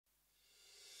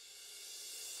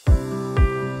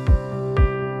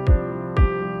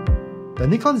The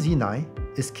Nikon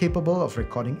Z9 is capable of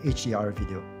recording HDR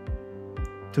video.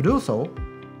 To do so,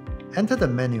 enter the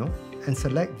menu and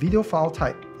select video file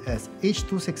type as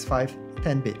H.265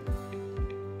 10-bit.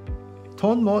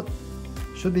 Tone mode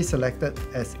should be selected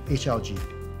as HLG.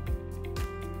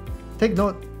 Take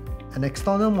note, an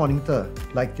external monitor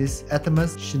like this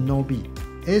Atomos Shinobi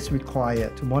is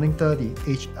required to monitor the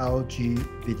HLG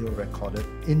video recorded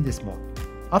in this mode.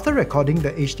 After recording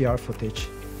the HDR footage,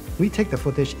 we take the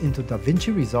footage into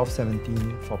DaVinci Resolve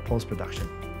 17 for post-production.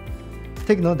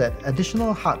 Take note that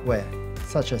additional hardware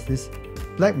such as this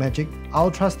Blackmagic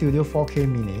Ultra Studio 4K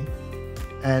Mini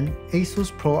and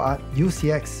Asus ProArt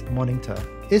UCX monitor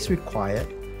is required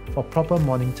for proper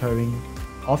monitoring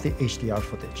of the HDR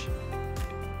footage.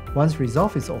 Once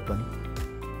Resolve is open,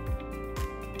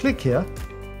 click here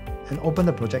and open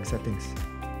the project settings.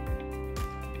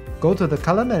 Go to the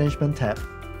Color Management tab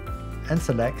and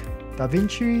select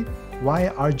DaVinci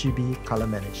YRGB Color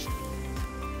Managed.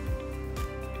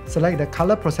 Select the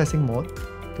Color Processing mode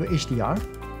to HDR.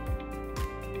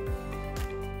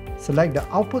 Select the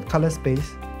Output Color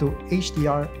Space to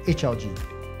HDR HLG.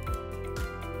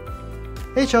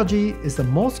 HLG is the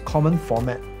most common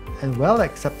format and well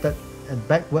accepted and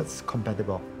backwards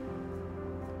compatible.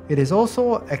 It is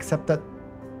also accepted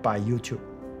by YouTube.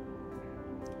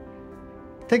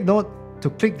 Take note to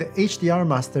click the HDR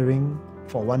mastering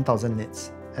for 1000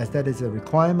 nits, as that is a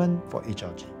requirement for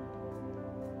HLG.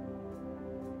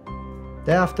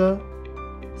 Thereafter,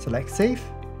 select Save.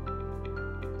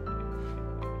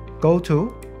 Go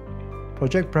to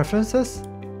Project Preferences,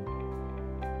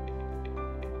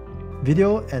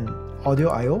 Video and Audio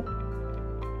I/O.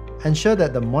 Ensure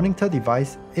that the monitor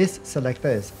device is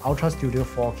selected as Ultra Studio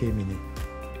 4K Mini.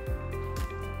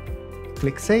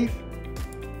 Click Save,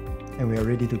 and we are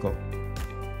ready to go.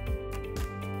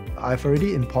 I've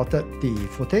already imported the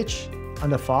footage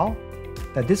under File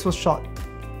that this was shot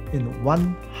in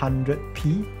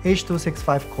 100p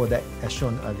H.265 codec as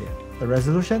shown earlier. The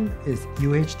resolution is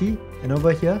UHD, and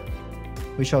over here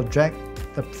we shall drag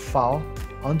the file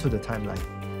onto the timeline.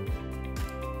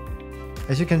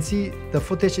 As you can see, the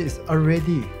footage is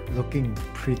already looking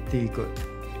pretty good.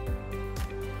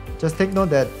 Just take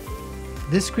note that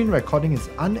this screen recording is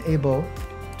unable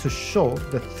to show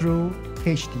the through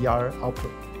HDR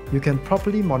output. You can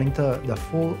properly monitor the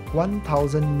full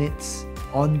 1000 nits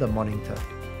on the monitor.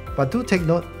 But do take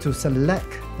note to select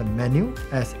the menu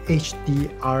as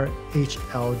HDR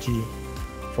HLG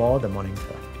for the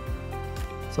monitor.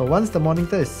 So once the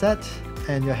monitor is set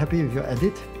and you're happy with your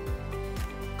edit,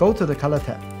 go to the Color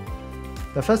tab.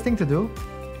 The first thing to do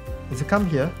is to come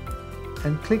here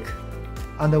and click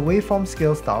under Waveform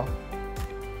Scale Style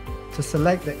to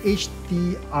select the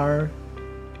HDR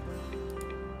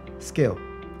scale.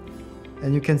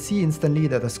 And you can see instantly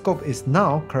that the scope is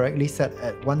now correctly set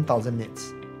at 1000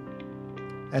 nits.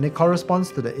 And it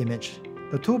corresponds to the image.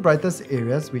 The two brightest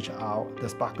areas, which are the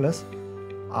sparklers,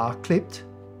 are clipped,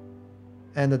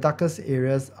 and the darkest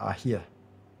areas are here.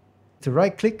 To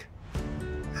right click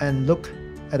and look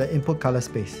at the input color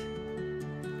space.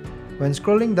 When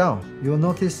scrolling down, you'll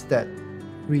notice that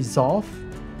Resolve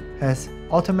has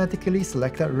automatically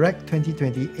selected Rec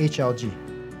 2020 HLG.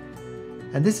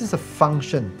 And this is a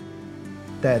function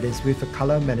that is with the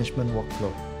color management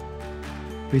workflow.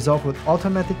 Resolve would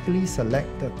automatically select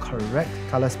the correct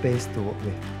color space to work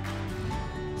with.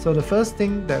 So the first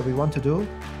thing that we want to do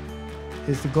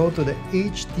is to go to the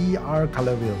HDR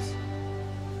color wheels.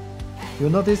 You'll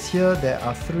notice here there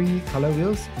are 3 color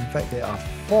wheels. In fact, there are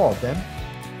 4 of them.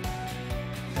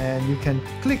 And you can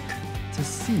click to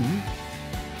see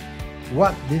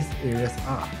what these areas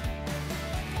are.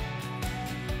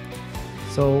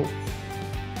 So,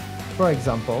 for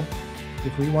example,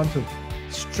 if we want to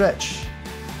stretch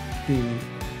the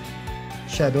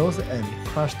shadows and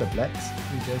crush the blacks,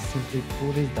 we just simply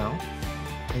pull this down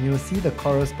and you'll see the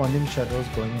corresponding shadows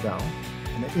going down,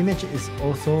 and the image is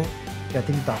also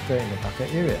getting darker in the darker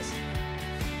areas.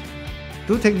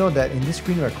 Do take note that in this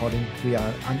screen recording, we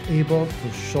are unable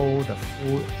to show the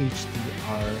full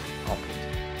HDR output.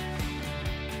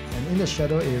 And in the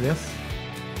shadow areas,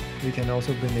 we can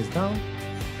also bring this down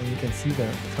and you can see the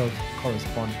curves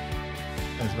correspond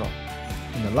as well.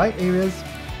 In the light areas,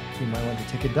 you might want to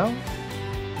take it down,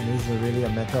 and this is really a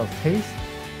matter of taste.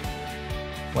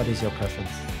 What is your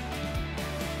preference?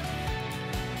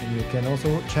 And you can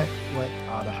also check what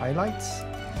are the highlights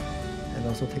and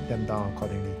also take them down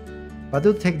accordingly. But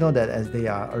do take note that as they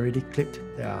are already clipped,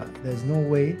 there's no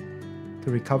way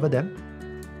to recover them,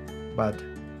 but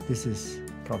this is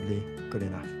probably good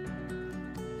enough.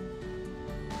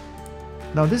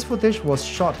 Now this footage was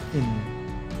shot in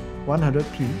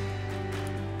 100p,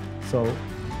 So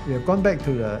we have gone back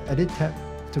to the Edit tab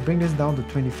to bring this down to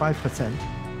 25%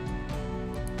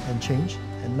 and change.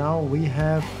 And now we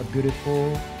have a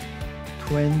beautiful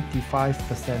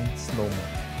 25% slow-mo.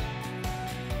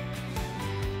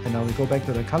 And now we go back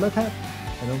to the Color tab,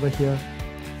 and over here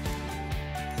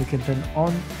we can turn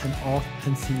on and off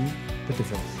and see the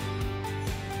difference.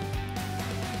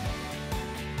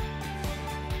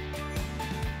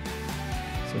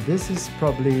 So this is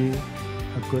probably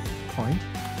a good point.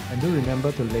 And do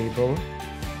remember to label.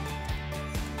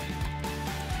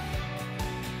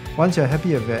 Once you're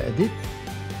happy with your edit,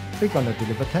 click on the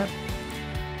Deliver tab,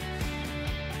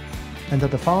 enter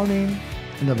the file name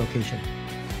and the location.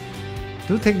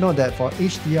 Do take note that for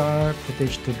HDR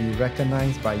footage to be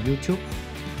recognized by YouTube,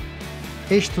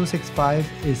 H.265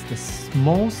 is the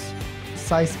most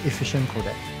size-efficient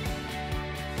codec.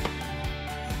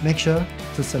 Make sure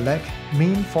to select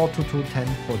Main 42210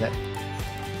 codec.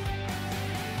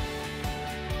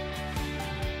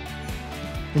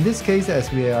 In this case,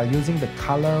 as we are using the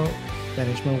color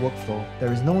management workflow,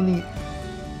 there is no need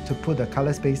to put the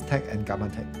color space tag and gamma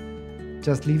tag.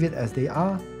 Just leave it as they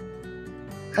are,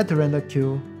 add to render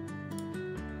queue,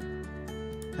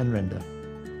 and render.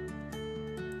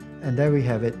 And there we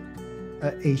have it,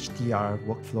 a HDR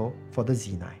workflow for the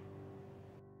Z9.